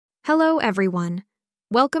Hello, everyone.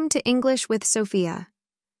 Welcome to English with Sophia.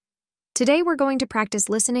 Today we're going to practice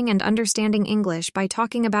listening and understanding English by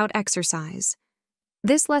talking about exercise.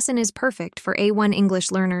 This lesson is perfect for A1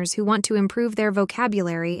 English learners who want to improve their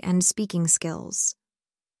vocabulary and speaking skills.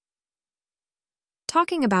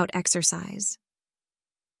 Talking about exercise.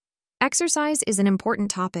 Exercise is an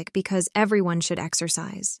important topic because everyone should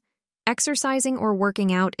exercise. Exercising or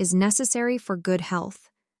working out is necessary for good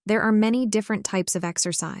health. There are many different types of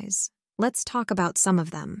exercise. Let's talk about some of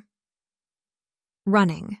them.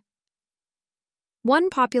 Running. One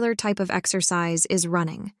popular type of exercise is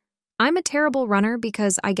running. I'm a terrible runner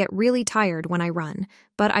because I get really tired when I run,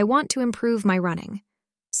 but I want to improve my running.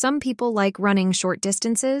 Some people like running short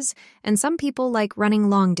distances, and some people like running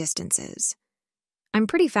long distances. I'm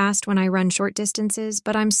pretty fast when I run short distances,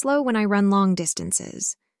 but I'm slow when I run long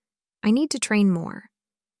distances. I need to train more.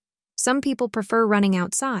 Some people prefer running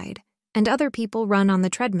outside, and other people run on the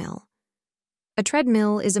treadmill. A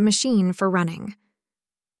treadmill is a machine for running.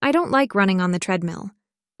 I don't like running on the treadmill.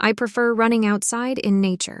 I prefer running outside in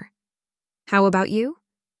nature. How about you?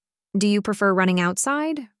 Do you prefer running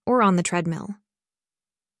outside or on the treadmill?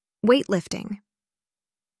 Weightlifting.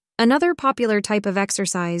 Another popular type of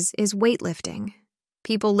exercise is weightlifting.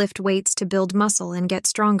 People lift weights to build muscle and get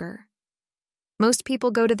stronger. Most people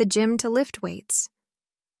go to the gym to lift weights.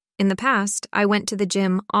 In the past, I went to the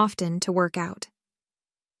gym often to work out.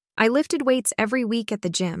 I lifted weights every week at the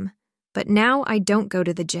gym, but now I don't go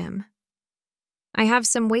to the gym. I have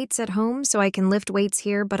some weights at home so I can lift weights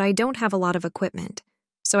here, but I don't have a lot of equipment,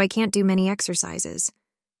 so I can't do many exercises.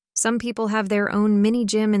 Some people have their own mini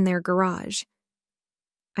gym in their garage.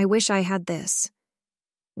 I wish I had this.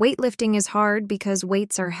 Weightlifting is hard because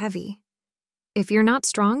weights are heavy. If you're not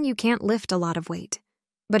strong, you can't lift a lot of weight.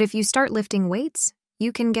 But if you start lifting weights,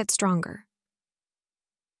 you can get stronger.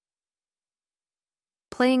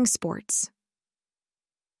 Playing sports.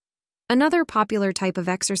 Another popular type of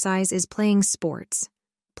exercise is playing sports.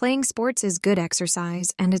 Playing sports is good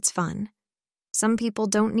exercise and it's fun. Some people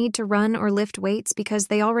don't need to run or lift weights because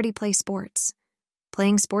they already play sports.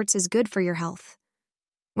 Playing sports is good for your health.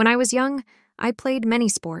 When I was young, I played many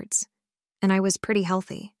sports, and I was pretty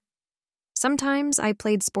healthy. Sometimes I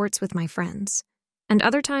played sports with my friends, and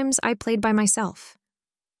other times I played by myself.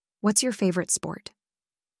 What's your favorite sport?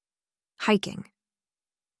 Hiking.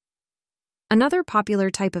 Another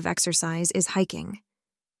popular type of exercise is hiking.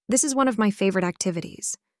 This is one of my favorite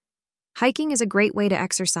activities. Hiking is a great way to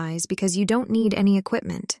exercise because you don't need any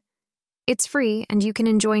equipment. It's free and you can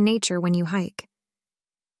enjoy nature when you hike.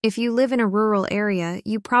 If you live in a rural area,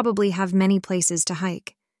 you probably have many places to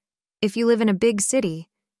hike. If you live in a big city,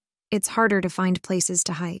 it's harder to find places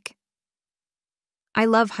to hike. I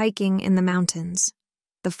love hiking in the mountains,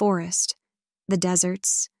 the forest, the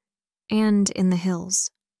deserts, and in the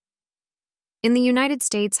hills. In the United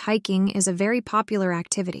States, hiking is a very popular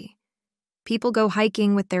activity. People go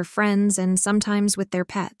hiking with their friends and sometimes with their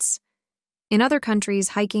pets. In other countries,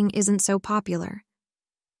 hiking isn't so popular.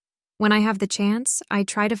 When I have the chance, I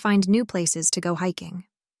try to find new places to go hiking.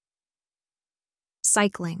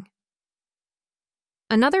 Cycling.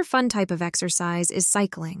 Another fun type of exercise is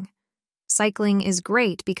cycling. Cycling is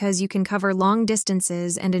great because you can cover long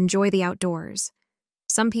distances and enjoy the outdoors.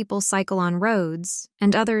 Some people cycle on roads,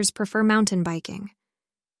 and others prefer mountain biking.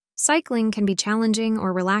 Cycling can be challenging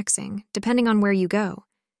or relaxing, depending on where you go.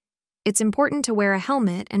 It's important to wear a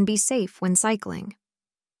helmet and be safe when cycling.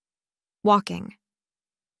 Walking.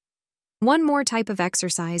 One more type of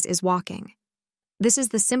exercise is walking. This is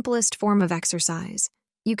the simplest form of exercise.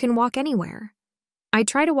 You can walk anywhere. I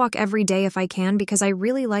try to walk every day if I can because I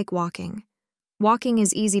really like walking. Walking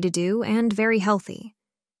is easy to do and very healthy.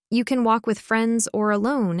 You can walk with friends or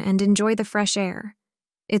alone and enjoy the fresh air.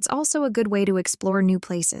 It's also a good way to explore new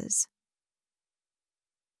places.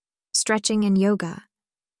 Stretching and yoga.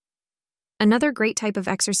 Another great type of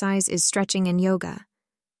exercise is stretching and yoga.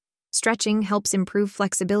 Stretching helps improve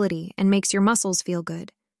flexibility and makes your muscles feel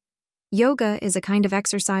good. Yoga is a kind of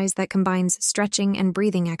exercise that combines stretching and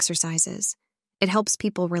breathing exercises. It helps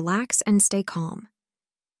people relax and stay calm.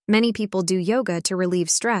 Many people do yoga to relieve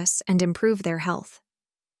stress and improve their health.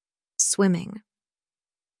 Swimming.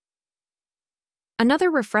 Another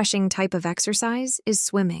refreshing type of exercise is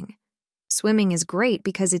swimming. Swimming is great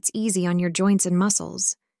because it's easy on your joints and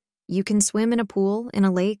muscles. You can swim in a pool, in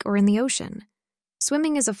a lake, or in the ocean.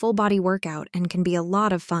 Swimming is a full-body workout and can be a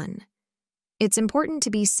lot of fun. It's important to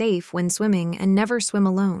be safe when swimming and never swim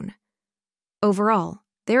alone. Overall,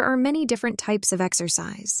 there are many different types of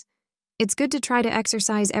exercise. It's good to try to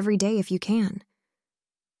exercise every day if you can.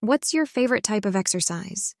 What's your favorite type of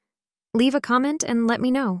exercise? Leave a comment and let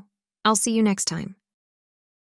me know. I'll see you next time.